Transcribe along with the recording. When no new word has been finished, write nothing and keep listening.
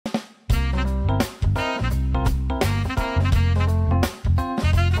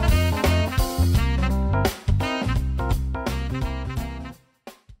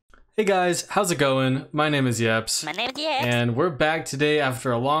Hey guys, how's it going? My name is Yeps. My name is Yeps. And we're back today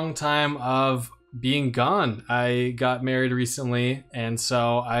after a long time of being gone. I got married recently, and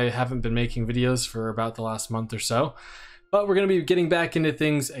so I haven't been making videos for about the last month or so. But we're going to be getting back into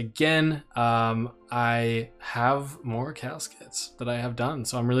things again. I have more caskets that I have done,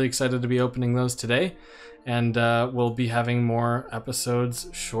 so I'm really excited to be opening those today. And we'll be having more episodes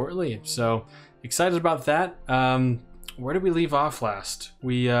shortly. So excited about that. Where did we leave off last?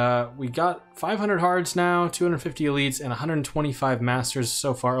 We got 500 hards now, 250 elites, and 125 masters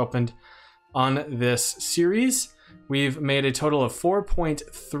so far opened on this series. We've made a total of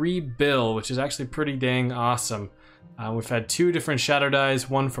 4.3 bill, which is actually pretty dang awesome. We've had 2 different shadow dies,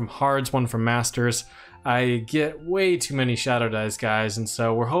 one from hards, one from masters. I get way too many shadow dies, guys, and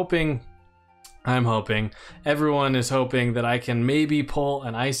so we're hoping, everyone is hoping that I can maybe pull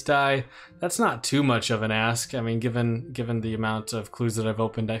an ice die. That's not too much of an ask. I mean, given the amount of clues that I've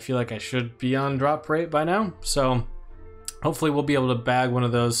opened, I feel like I should be on drop rate by now. So hopefully we'll be able to bag one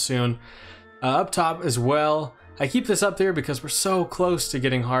of those soon. Up top as well, I keep this up there because we're so close to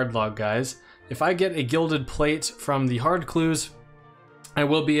getting hard log, guys. If I get a gilded plate from the hard clues, I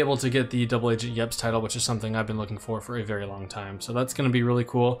will be able to get the Double Agent Yeps title, which is something I've been looking for a very long time. So that's going to be really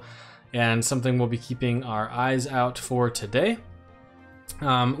cool and something we'll be keeping our eyes out for today.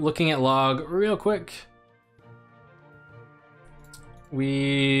 Looking at log real quick.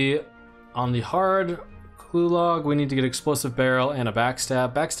 On the hard clue log, we need to get explosive barrel and a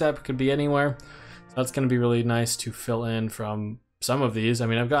backstab. Backstab could be anywhere. So that's going to be really nice to fill in from some of these. I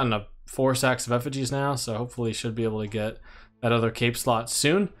mean, I've gotten 4 sacks of effigies now, so hopefully should be able to get that other cape slot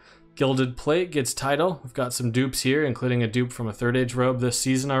soon. Gilded plate gets title. We've got some dupes here, including a dupe from a 3rd age robe this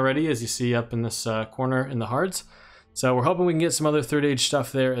season already, as you see up in this corner in the hards. So we're hoping we can get some other 3rd age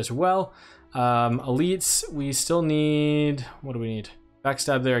stuff there as well. Elites, we still need, what do we need?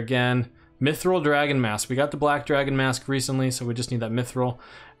 Backstab there again. Mithril Dragon Mask. We got the Black Dragon Mask recently, so we just need that Mithril.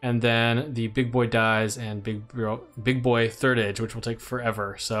 And then the Big Boy Dies and Big Boy 3rd Age, which will take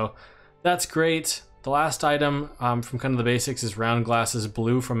forever. So that's great. The last item from kind of the basics is round glasses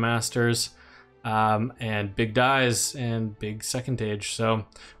blue from Masters, and big dies and big 2nd age. So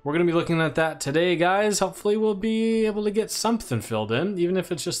we're going to be looking at that today, guys. Hopefully we'll be able to get something filled in, even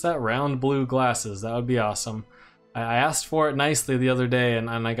if it's just that round blue glasses. That would be awesome. I asked for it nicely the other day, and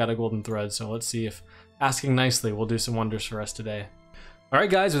I got a golden thread. So let's see if asking nicely will do some wonders for us today. All right,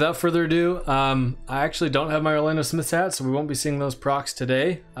 guys, without further ado, I actually don't have my Orlando Smith's hat, so we won't be seeing those procs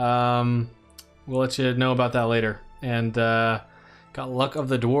today. We'll let you know about that later. And got Luck of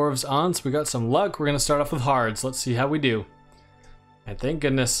the Dwarves on, so we got some luck. We're going to start off with hards. Let's see how we do. And thank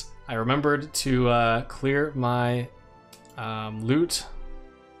goodness I remembered to clear my loot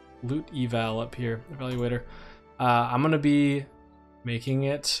eval up here, evaluator. I'm going to be making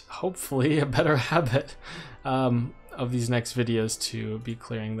it, hopefully, a better habit of these next videos to be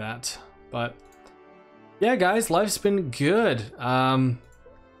clearing that. But yeah, guys, life's been good.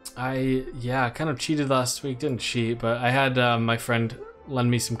 I kind of cheated last week. Didn't cheat, but I had my friend lend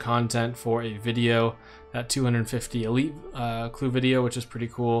me some content for a video, that 250 elite clue video, which is pretty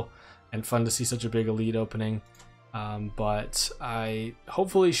cool and fun to see such a big elite opening. But I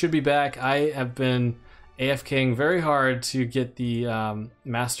hopefully should be back. I have been AFKing very hard to get the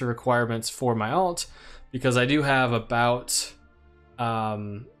master requirements for my alt, because I do have about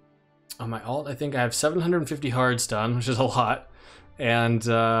on my alt, I think I have 750 hards done, which is a lot. And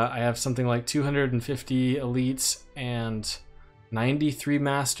I have something like 250 elites and 93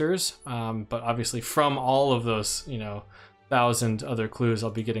 masters. But obviously from all of those, 1,000 other clues, I'll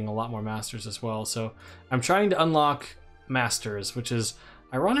be getting a lot more masters as well. So I'm trying to unlock masters, which is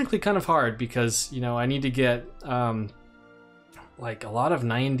ironically kind of hard because, I need to get like a lot of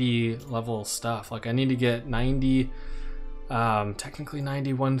 90 level stuff. Like I need to get 90... technically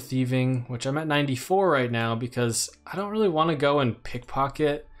 91 thieving, which I'm at 94 right now because I don't really want to go and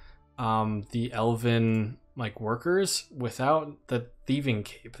pickpocket the elven workers without the thieving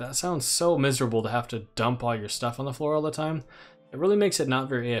cape. That sounds so miserable to have to dump all your stuff on the floor all the time. It really makes it not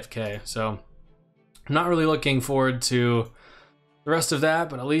very AFK. So I'm not really looking forward to the rest of that,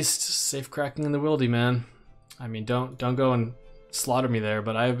 but at least safe cracking in the wildy, man. I mean, don't go and slaughter me there,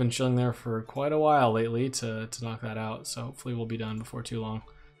 but I've been chilling there for quite a while lately to knock that out, so hopefully we'll be done before too long.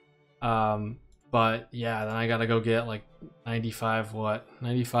 But yeah, then I gotta go get like 95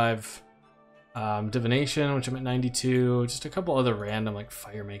 divination, which I'm at 92, just a couple other random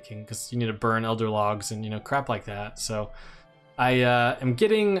fire making, because you need to burn elder logs and crap like that. So I am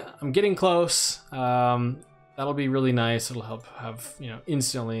getting close. That'll be really nice. It'll help have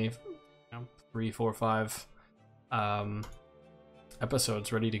instantly 3, 4, 5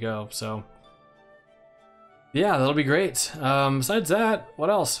 episodes ready to go. So yeah, that'll be great. Besides that, what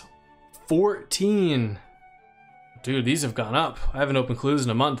else? 14. Dude, these have gone up. I haven't opened clues in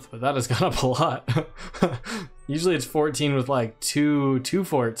a month, but that has gone up a lot. Usually it's 14 with like two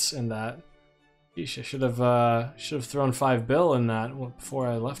forts in that. Yeesh, I should have thrown 5 bill in that before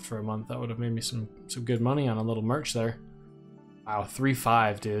I left for a month. That would have made me some good money on a little merch there. Wow,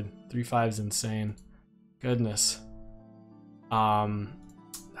 3.5, dude. 3.5 is insane. Goodness.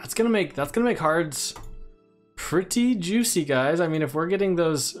 That's gonna make hards pretty juicy, guys. I mean, if we're getting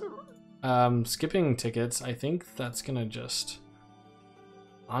those skipping tickets, I think that's gonna just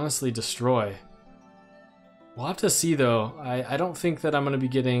honestly destroy. We'll have to see though. I don't think that I'm gonna be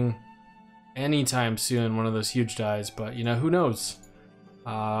getting anytime soon one of those huge dies, but you know, who knows?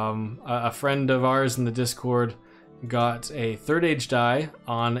 A friend of ours in the Discord got a 3rd age die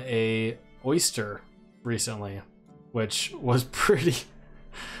on a oyster recently, which was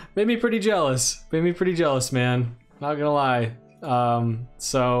made me pretty jealous. Made me pretty jealous, man. Not gonna lie.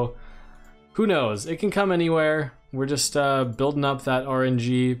 So who knows? It can come anywhere. We're just building up that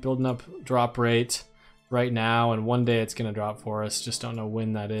RNG, building up drop rate right now, and one day it's gonna drop for us. Just don't know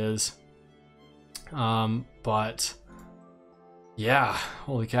when that is. But yeah,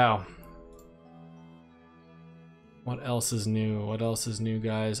 holy cow. What else is new? What else is new,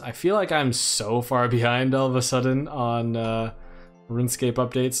 guys? I feel like I'm so far behind all of a sudden on RuneScape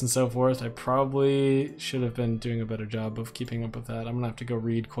updates and so forth. I probably should have been doing a better job of keeping up with that. I'm gonna have to go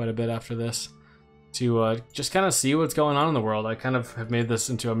read quite a bit after this to just kind of see what's going on in the world. I kind of have made this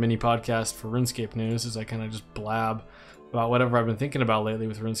into a mini podcast for RuneScape news, as I kind of just blab about whatever I've been thinking about lately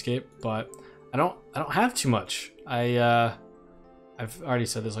with RuneScape, but I don't have too much. I've already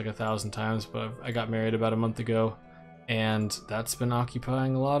said this like 1,000 times, but I got married about a month ago, and that's been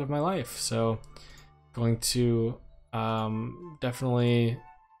occupying a lot of my life. So going to definitely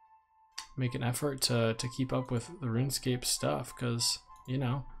make an effort to keep up with the RuneScape stuff, because you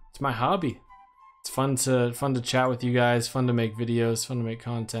know, it's my hobby. It's fun to chat with you guys, fun to make videos, fun to make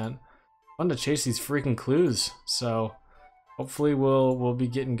content, fun to chase these freaking clues. So hopefully we'll be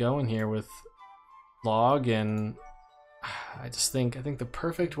getting going here with log, and I think the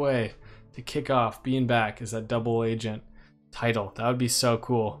perfect way to kick off being back is that double agent title. That would be so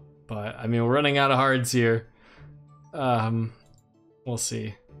cool. But I mean, we're running out of hards here. We'll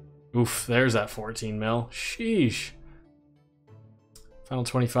see. Oof, there's that 14 mil. Sheesh. Final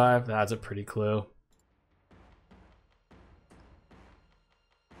 25, that's a pretty clue.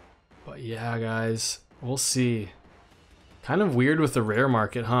 But yeah, guys, we'll see. Kind of weird with the rare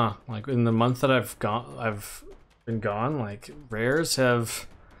market, huh? Like in the month that I've been gone, like rares have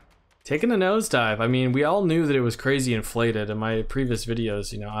taken a nosedive. I mean, we all knew that it was crazy inflated. In my previous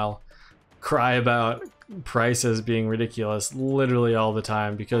videos, you know, I'll cry about prices being ridiculous literally all the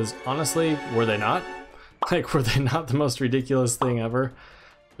time, because honestly, were they not? Like, were they not the most ridiculous thing ever?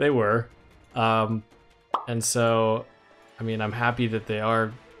 They were. And so, I mean, I'm happy that they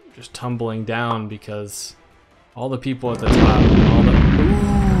are just tumbling down, because all the people at the top, all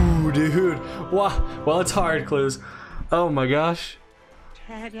the... Ooh, dude. Wow. Well, it's hard, clues. Oh my gosh.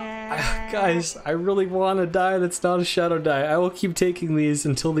 Guys, I really want a die that's not a shadow die. I will keep taking these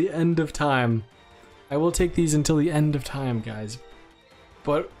until the end of time. I will take these until the end of time, guys.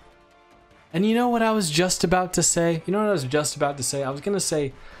 But... And you know what I was just about to say? I was gonna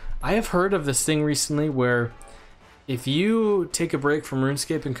say, I have heard of this thing recently where if you take a break from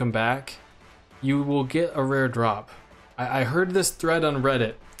RuneScape and come back, you will get a rare drop. I heard this thread on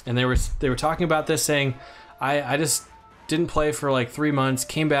Reddit, and they were talking about this, saying, I just didn't play for like 3 months,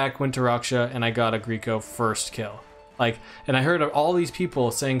 came back, went to Raksha, and I got a Greco first kill. Like, and I heard of all these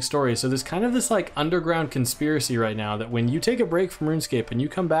people saying stories. So there's kind of this like underground conspiracy right now that when you take a break from RuneScape and you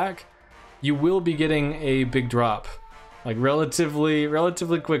come back, you will be getting a big drop, like relatively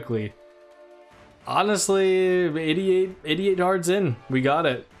quickly. Honestly, 88 hards in, we got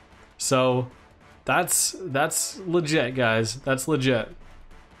it. So that's legit, guys. That's legit.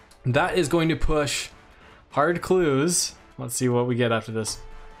 That is going to push hard clues. Let's see what we get after this.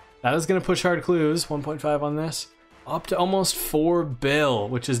 That is going to push hard clues, 1.5 on this, up to almost 4 bill,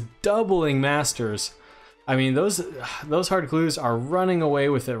 which is doubling masters. I mean, those hard clues are running away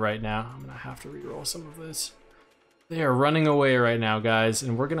with it right now. I'm gonna have to reroll some of this. They are running away right now, guys,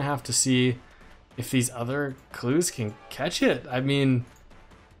 and we're gonna have to see if these other clues can catch it. I mean,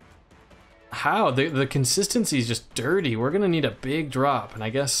 how? The consistency is just dirty. We're gonna need a big drop, and I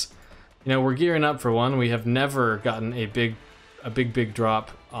guess, you know, we're gearing up for one. We have never gotten a big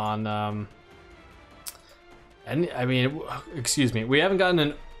drop on and I mean, excuse me, we haven't gotten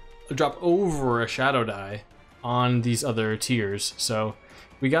a drop over a shadow die on these other tiers. So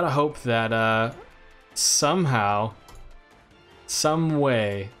we gotta hope that somehow, some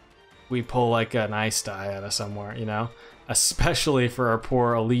way, we pull like an ice die out of somewhere, you know? Especially for our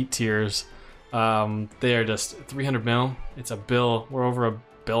poor elite tiers. They are just 300 mil. It's a bill. We're over a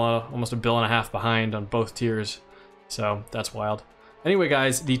bill, almost a bill and a half behind on both tiers. So that's wild. Anyway,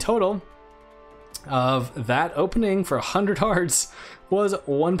 guys, the total of that opening for 100 hearts was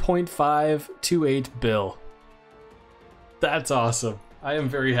 1.528 bill. That's awesome. I am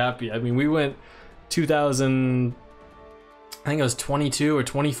very happy. I mean, we went 2,000, I think it was 22 or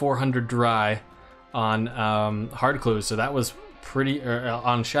 2,400 dry on hard clues. So that was pretty,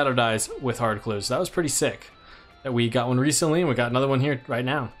 on shadow dies with hard clues. So that was pretty sick. That we got one recently and we got another one here right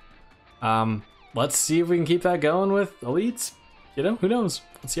now. Let's see if we can keep that going with elites. You know, who knows?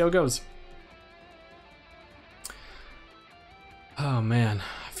 Let's see how it goes. Oh man,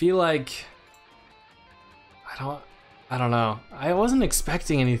 I feel like I don't know. I wasn't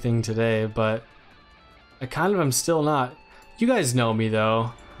expecting anything today, but I kind of am still not. You guys know me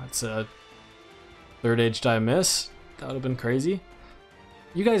though. That's a third age die miss. That would have been crazy.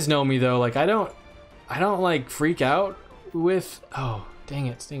 You guys know me though. Like I don't like freak out with. Oh dang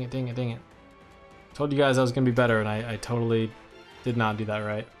it! Dang it! Dang it! Dang it! Told you guys I was gonna be better, and I totally did not do that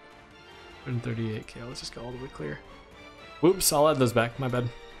right. 138k. Let's just go all the way clear. Whoops! I'll add those back. My bad.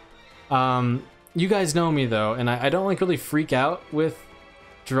 You guys know me though, and I don't like really freak out with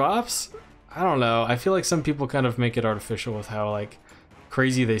drops. I don't know. I feel like some people kind of make it artificial with how like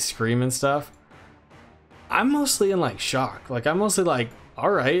crazy they scream and stuff. I'm mostly in like shock. Like I'm mostly like,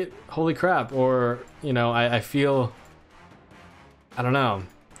 all right, holy crap, or you know, I feel. I don't know.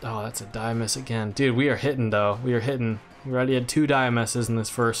 Oh, that's a die miss again, dude. We are hitting though. We are hitting. We already had 2 die misses in this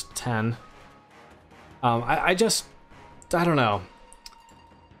first 10. I don't know.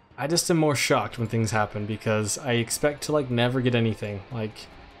 I just am more shocked when things happen because I expect to like never get anything. Like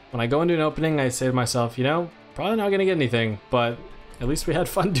when I go into an opening, I say to myself, you know, probably not gonna get anything, but at least we had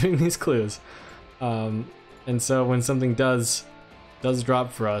fun doing these clues. And so when something does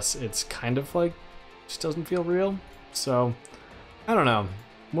drop for us, it's kind of like just doesn't feel real. So I don't know.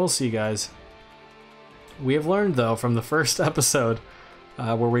 We'll see, guys. We have learned though from the first episode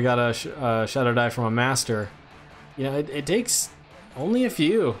where we got a shadow die from a master. You know, it takes only a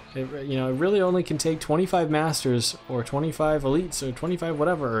few. It really only can take 25 masters or 25 elites or 25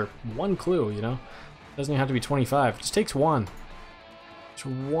 whatever, or 1 clue, you know? It doesn't even have to be 25. It just takes 1. Just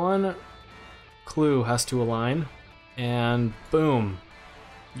 1 clue has to align, and boom,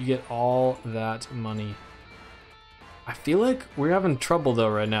 you get all that money. I feel like we're having trouble though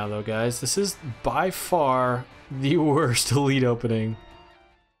right now though, guys. This is by far the worst elite opening.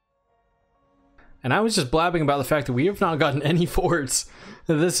 And I was just blabbing about the fact that we have not gotten any forts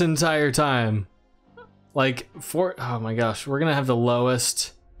this entire time. Like, oh my gosh, we're gonna have the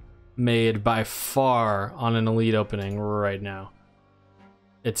lowest made by far on an elite opening right now.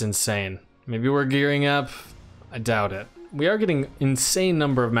 It's insane. Maybe we're gearing up. I doubt it. We are getting insane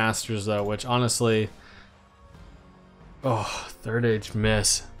number of masters though, which honestly, oh, third age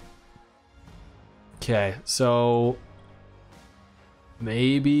miss. Okay, so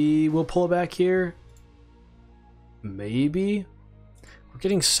maybe we'll pull it back here. Maybe. We're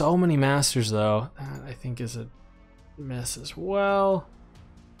getting so many masters though. That I think is a miss as well.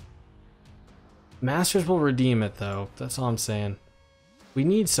 Masters will redeem it though. That's all I'm saying. We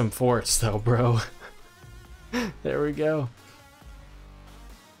need some forts though, bro. There we go.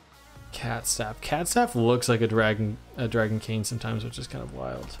 Cat staff. Cat staff looks like a dragon cane sometimes, which is kind of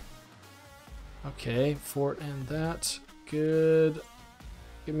wild. Okay, fort and that. Good.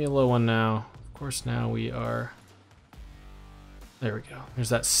 Give me a low one now. Of course, now we are. There we go. There's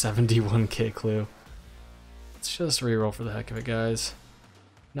that 71k clue. Let's just reroll for the heck of it, guys.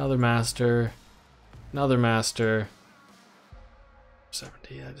 Another master. Another master.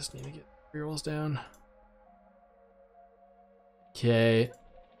 70. I just need to get rerolls down. Okay.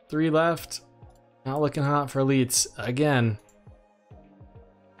 3 left. Not looking hot for elites again.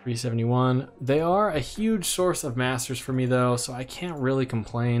 371. They are a huge source of masters for me though, so I can't really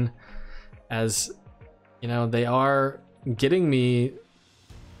complain, as you know, they are getting me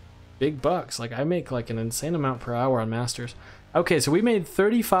big bucks. Like I make like an insane amount per hour on masters. Okay, so we made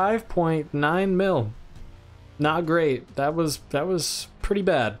 35.9 mil. Not great. That was pretty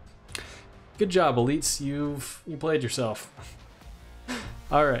bad. Good job, elites. You played yourself.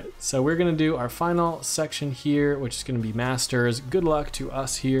 All right, so we're gonna do our final section here, which is gonna be masters. Good luck to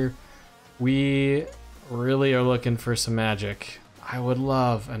us here. We really are looking for some magic. I would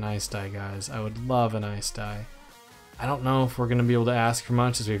love an ice die, guys. I would love an ice die. I don't know if we're gonna be able to ask for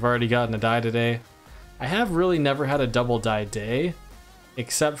much, as we've already gotten a die today. I have really never had a double die day,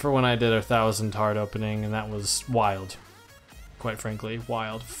 except for when I did a 1,000 heart opening, and that was wild. Quite frankly,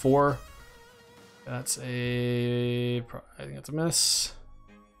 wild. 4. That's a... I think that's a miss.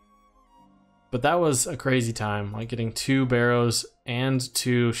 But that was a crazy time, like getting 2 barrows and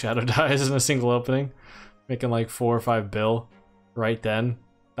 2 shadow dies in a single opening, making like 4 or 5 bill right then.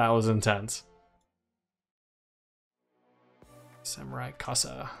 That was intense. Samurai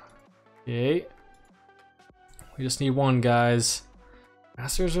Casa. Okay. We just need 1, guys.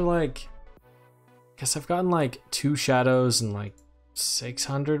 Masters are like... I guess I've gotten like 2 shadows and like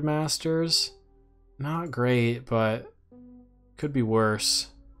 600 masters. Not great, but could be worse.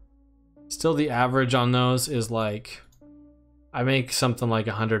 Still, the average on those is like... I make something like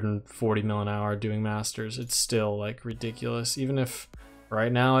 140 mil an hour doing masters. It's still like ridiculous. Even if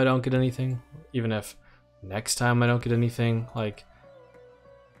right now I don't get anything, even if next time I don't get anything, like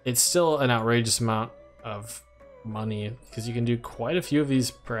it's still an outrageous amount of money because you can do quite a few of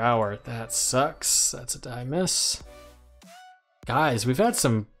these per hour. That sucks. That's a die miss. Guys, we've had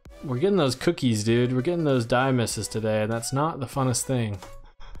some, we're getting those cookies, dude. We're getting those die misses today, and that's not the funnest thing.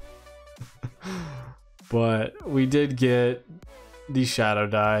 But we did get the shadow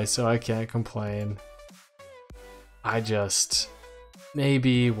die, so I can't complain. I just,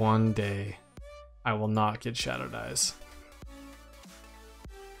 maybe one day I will not get shadow dies.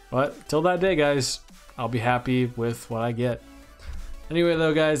 But till that day, guys, I'll be happy with what I get. Anyway,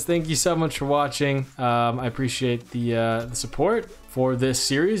 though, guys, thank you so much for watching. I appreciate the support for this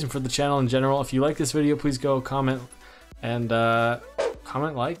series and for the channel in general. If you like this video, please go comment and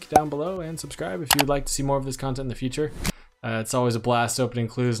comment, like down below, and subscribe if you would like to see more of this content in the future. It's always a blast opening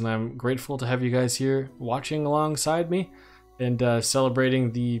clues, and I'm grateful to have you guys here watching alongside me and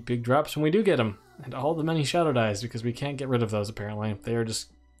celebrating the big drops when we do get them, and all the many shadow dies, because we can't get rid of those apparently. They are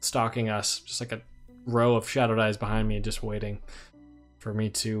just stalking us, just like a row of shadow dies behind me, just waiting for me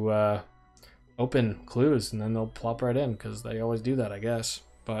to open clues, and then they'll plop right in, because they always do that, I guess.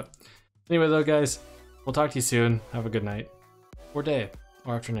 But anyway, though, guys, we'll talk to you soon. Have a good night, or day,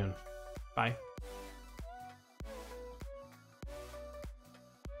 or afternoon. Bye.